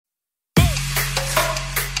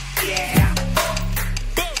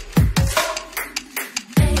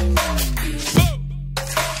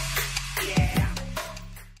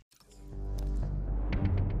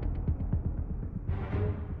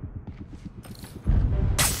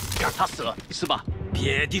他死了，是吧？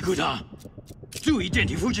别低估他，注意电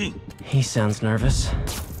梯附近。He sounds nervous.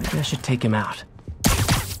 Maybe I should take him out.6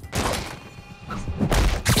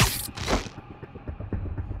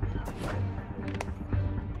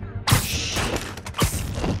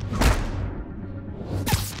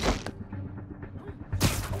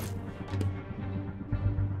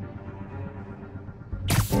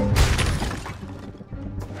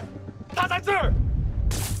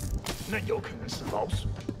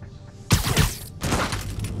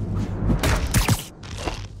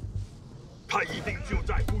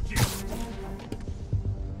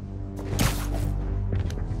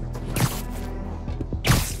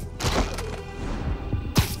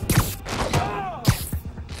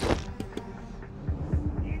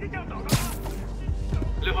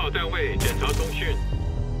号单位检查总讯，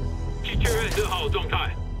去确认6号状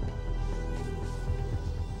态。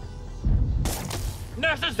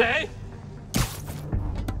那是谁？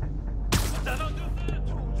难道就是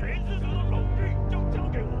主权制度的荣誉就交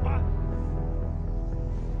给我吗？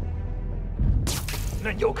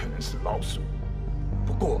那有可能是老鼠，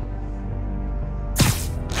不过。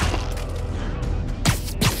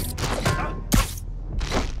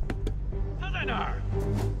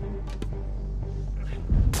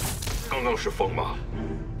 刚刚是风吗？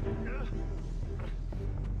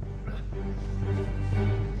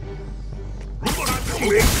如果他成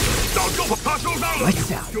名，早就把他收上了。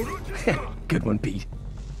Lights out. Good one, Pete.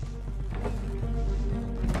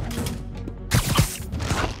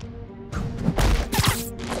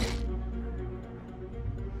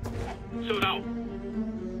 收到。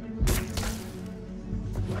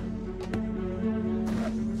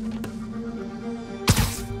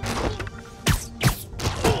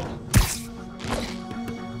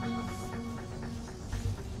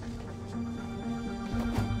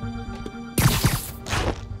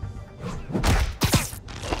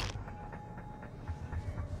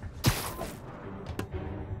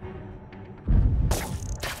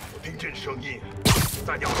 听见声音，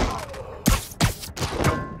在调查。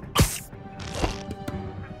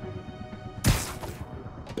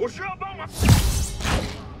我需要帮忙。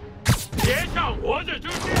别想活着出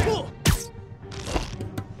去！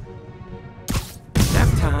 Nap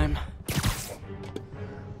time.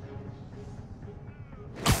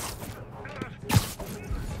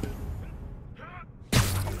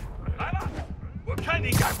 来吧，我看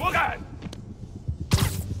你敢不敢！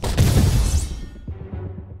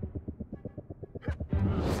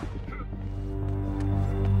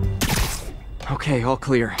 Okay, all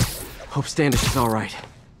clear. Hope Standish is all right.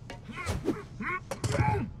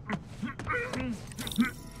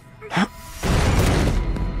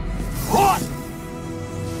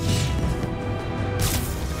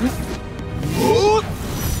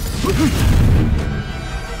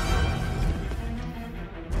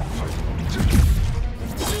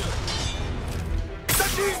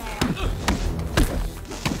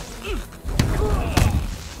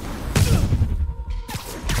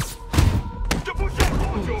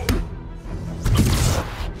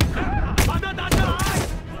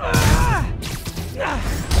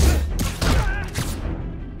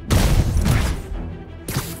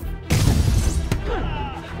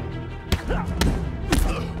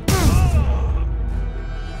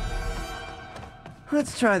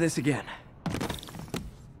 Let's try this again.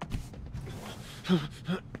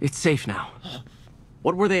 It's safe now.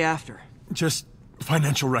 What were they after? Just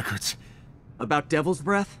financial records. About Devil's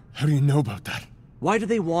Breath? How do you know about that? Why do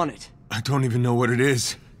they want it? I don't even know what it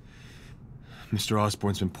is. Mr.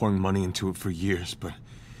 Osborn's been pouring money into it for years, but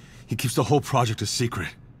he keeps the whole project a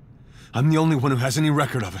secret. I'm the only one who has any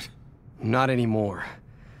record of it. Not anymore.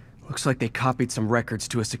 Looks like they copied some records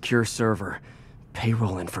to a secure server.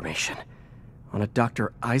 Payroll information. On a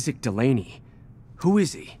Dr. Isaac Delaney. Who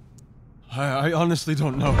is he? I honestly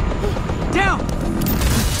don't know. Down!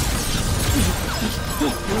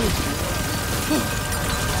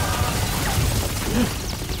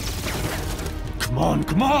 Come on,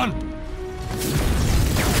 come on!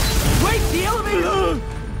 Wait, the elevator!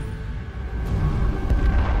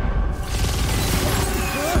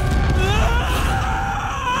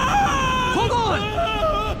 Hold on!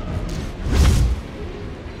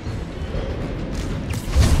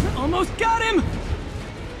 Almost got him!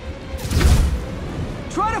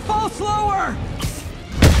 Try to fall slower!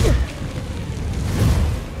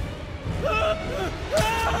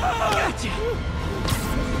 Gotcha!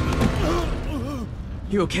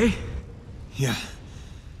 You okay? Yeah,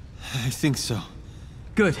 I think so.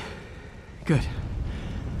 Good. Good.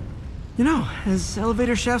 You know, as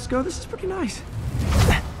elevator shafts go, this is pretty nice.